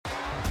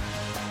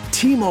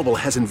T-Mobile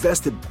has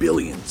invested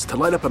billions to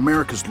light up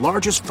America's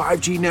largest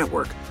 5G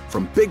network,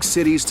 from big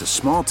cities to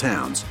small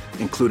towns,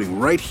 including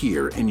right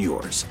here in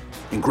yours.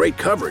 And great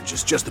coverage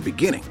is just the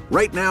beginning.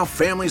 Right now,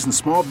 families and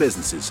small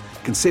businesses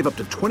can save up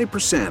to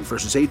 20%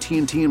 versus AT&T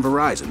and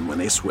Verizon when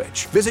they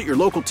switch. Visit your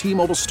local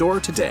T-Mobile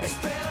store today.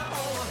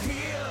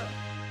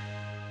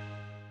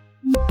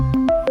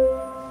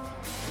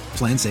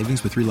 Plan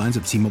savings with 3 lines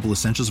of T-Mobile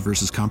Essentials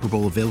versus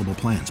comparable available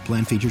plans.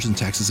 Plan features and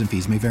taxes and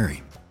fees may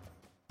vary.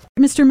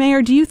 Mr.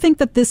 Mayor, do you think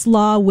that this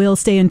law will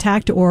stay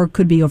intact or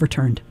could be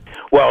overturned?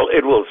 Well,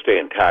 it will stay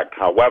intact.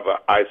 However,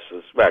 I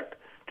suspect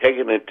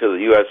taking it to the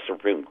U.S.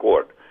 Supreme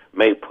Court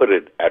may put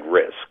it at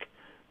risk,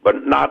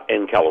 but not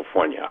in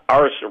California.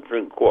 Our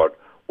Supreme Court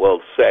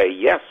will say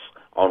yes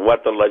on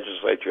what the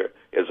legislature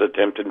is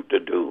attempting to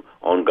do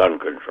on gun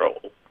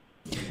control.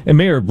 And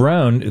Mayor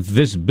Brown,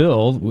 this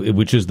bill,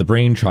 which is the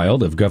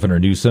brainchild of Governor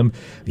Newsom,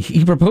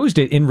 he proposed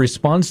it in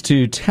response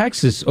to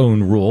Texas'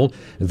 own rule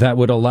that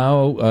would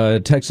allow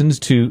Texans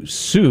to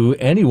sue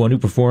anyone who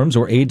performs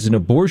or aids an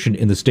abortion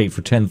in the state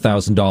for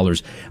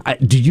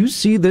 $10,000. Do you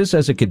see this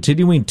as a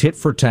continuing tit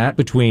for tat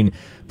between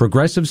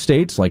progressive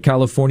states like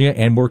California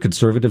and more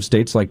conservative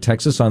states like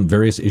Texas on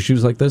various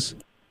issues like this?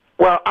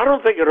 Well, I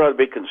don't think it ought to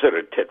be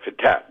considered tit for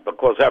tat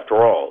because,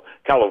 after all,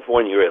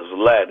 California is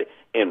led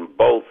in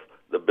both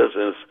the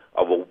business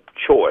of a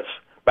choice.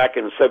 Back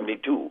in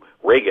 1972,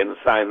 Reagan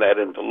signed that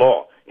into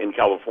law in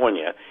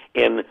California.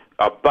 In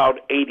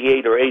about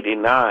 88 or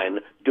 89,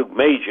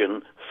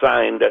 Deukmejian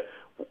signed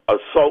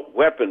assault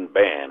weapon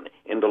ban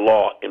into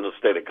law in the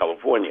state of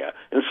California.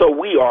 And so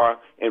we are,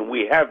 and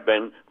we have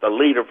been, the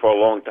leader for a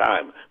long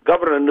time.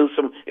 Governor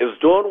Newsom is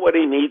doing what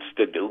he needs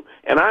to do,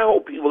 and I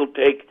hope he will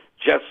take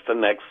just the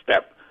next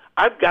step.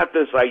 I've got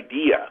this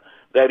idea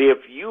that if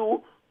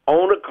you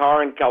own a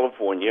car in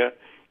California,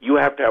 you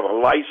have to have a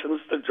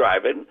license to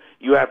drive it,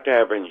 you have to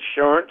have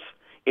insurance,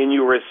 and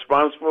you're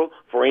responsible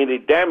for any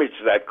damage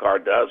that car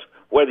does,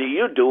 whether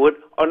you do it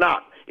or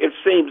not. It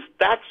seems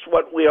that's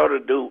what we ought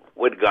to do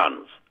with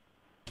guns.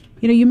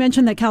 You know, you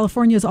mentioned that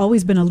California has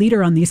always been a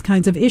leader on these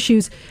kinds of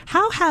issues.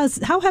 How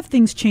have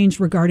things changed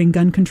regarding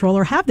gun control,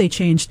 or have they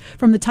changed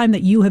from the time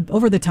that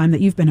over the time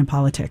that you've been in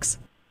politics?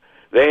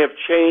 They have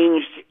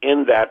changed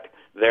in that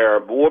there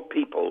are more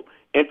people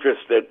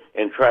interested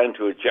in trying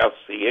to adjust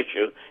the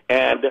issue,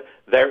 and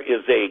there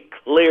is a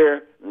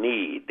clear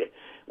need.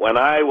 When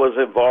I was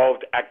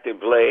involved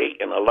actively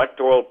in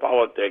electoral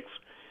politics,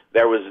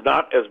 there was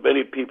not as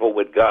many people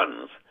with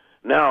guns.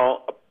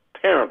 Now,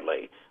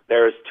 apparently,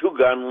 there's 2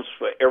 guns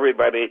for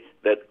everybody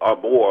that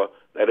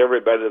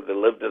everybody that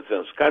lived in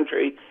this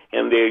country,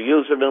 and they're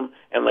using them,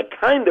 and the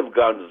kind of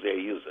guns they're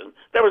using.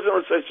 There was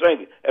no such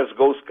thing as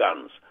ghost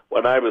guns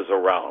when I was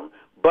around.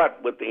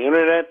 But with the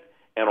Internet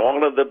and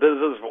all of the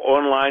business of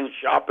online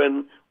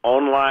shopping,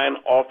 online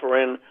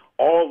offering,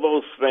 all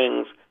those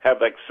things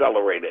have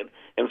accelerated.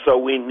 And so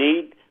we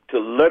need to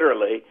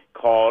literally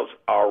cause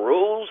our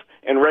rules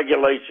and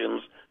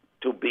regulations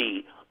to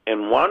be,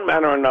 in one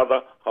manner or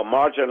another,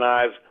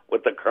 homogenized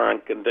with the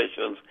current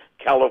conditions.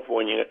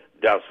 California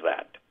does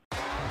that.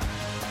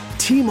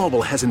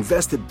 T-Mobile has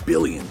invested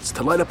billions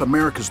to light up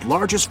America's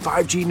largest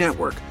 5G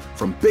network,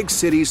 from big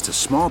cities to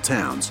small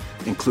towns,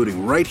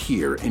 including right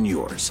here in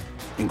yours.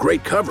 And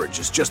great coverage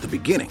is just the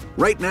beginning.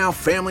 Right now,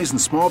 families and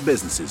small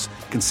businesses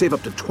can save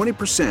up to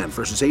 20%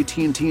 versus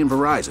AT&T and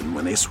Verizon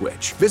when they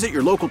switch. Visit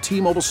your local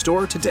T-Mobile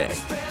store today.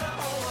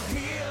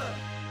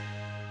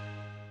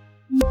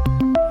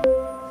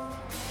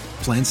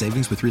 Plan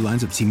savings with 3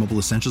 lines of T-Mobile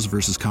Essentials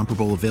versus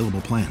comparable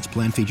available plans.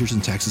 Plan features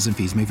and taxes and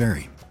fees may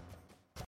vary.